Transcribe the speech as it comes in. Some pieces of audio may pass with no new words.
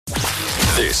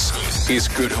This is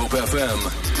Good Hope FM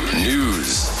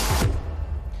News.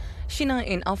 Sjina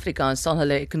en Afrika sal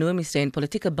hulle ekonomiese en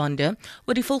politieke bande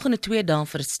oor die volgende 2 dae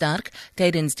versterk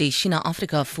tydens die Sjina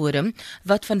Afrika Forum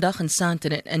wat vandag in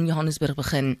Sandton in Johannesburg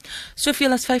begin.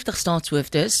 Soveel as 50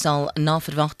 staatshoofde sal na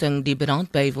verwagting die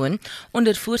beraad bywoon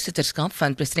onder voorsitterskap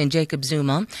van president Jacob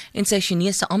Zuma en sy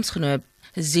Chinese amptgenoot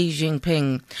Xi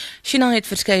Jinping. Sjina het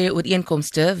verskeie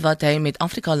ooreenkomste wat hy met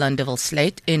Afrika-lande wil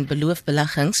sluit en beloof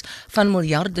beleggings van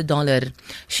miljarde dollar.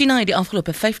 Sjina het die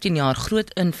afgelope 15 jaar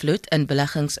groot invloed in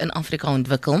beleggings in Afrika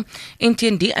ontwikkel en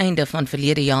teen die einde van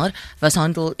verlede jaar was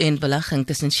handel en belegging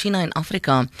tussen Sjina en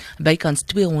Afrika bykans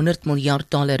 200 miljard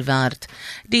dollar werd.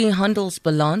 Die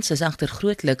handelsbalans is egter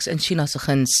grootliks in Sjina se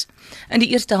guns. In die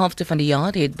eerste helfte van die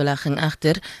jaar het belegging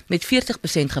egter met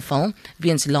 40% geval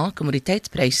weens lae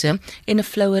kommoditeitspryse en 'n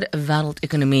flouer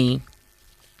wêreldekonomie.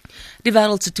 Die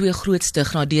wêreld se 2 grootste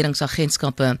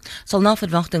graderingsagentskappe sal na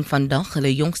verwagting vandag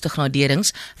hulle jongste graderings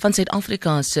van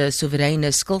Suid-Afrika se soewereine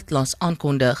skuldlas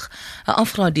aankondig. 'n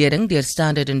Afgradering deur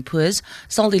Standard & Poor's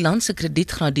sal die land se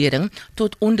kredietgradering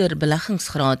tot onder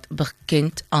beleggingsgraad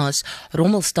bekend as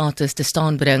rommelstatus te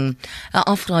staan bring. 'n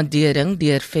Afgradering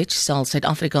deur Fitch sal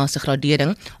Suid-Afrika se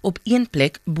gradering op 1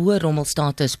 plek bo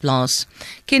rommelstatus plaas.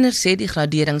 Kenners sê die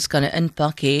graderings kan 'n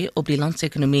impak hê op die land se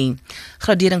ekonomie.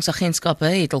 Graderingsagentskappe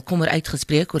het al kommer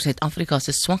uitgespreek oor Suid-Afrika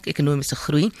se swak ekonomiese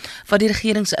groei, wat die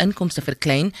regering se inkomste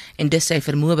verklein en dus sy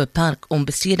vermoë beperk om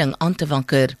besteding aan te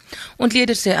wanker.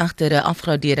 Ontleeders sê egter 'n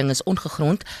afgradering is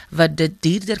ongegrond wat dit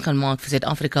duurder kan maak vir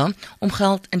Suid-Afrika om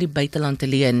geld in die buiteland te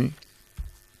leen.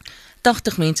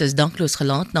 80 mense is dakloos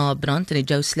gelaat na 'n brand in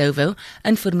die Joe Slovo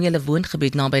informele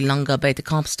woongebied naby Langa buite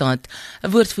Kaapstad.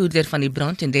 'n Woordvoerder van die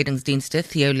brand- en reddingsdienste,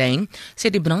 Theo Lane, sê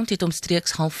die brand het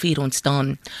omstreeks 3:30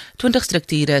 ontstaan. 20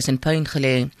 strukture is in puin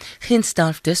gelê. Geen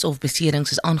sterftes of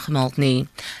beserings is aangemeld nie.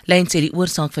 Lane sê die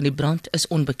oorsaak van die brand is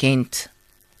onbekend.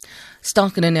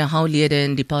 Stakende en houlede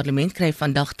in die parlement kry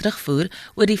vandag terugvoer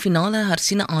oor die finale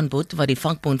hersiene aanbod wat die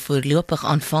vakbond voorlopig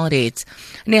aanvaar het.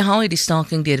 Het die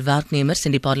staking deur werknemers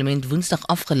in die parlement Woensdag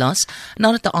afgelas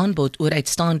nadat 'n aanbod oor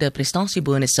uitstaande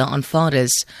prestasiebonusse aanvaar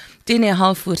is. Die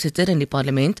voorsitter in die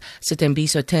parlement,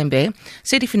 Sitembiso Tembe,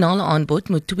 sê die finale aanbod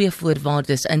moet 2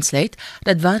 voorwaardes insluit: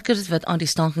 dat werkers wat aan die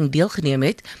staking deelgeneem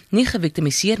het, nie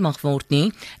geviktimiseer mag word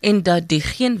nie en dat die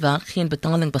geen werk, geen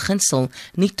betaling beginsel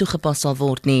nie toegepas sal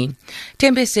word nie.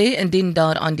 Tembe sê indien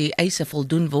daar aan die eise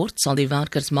voldoen word, sal die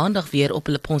werkers maandag weer op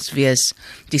hulle pos wees.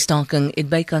 Die staking het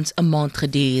bykans 'n maand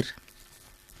geduur.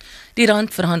 Die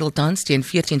rand verhandel tans teen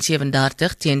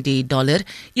 14.37 teen die dollar,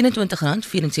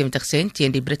 R21.74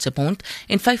 teen die Britse pond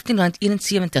en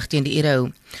R15.71 teen die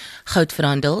euro. Goud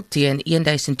verhandel teen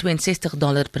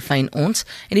 $1,062 per fyn ons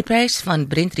en die prys van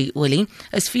Brent-olie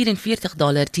is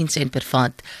 $44.10 per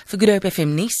vat. Vir Good Hope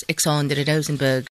FM nuus, ek Sandton Rosenberg.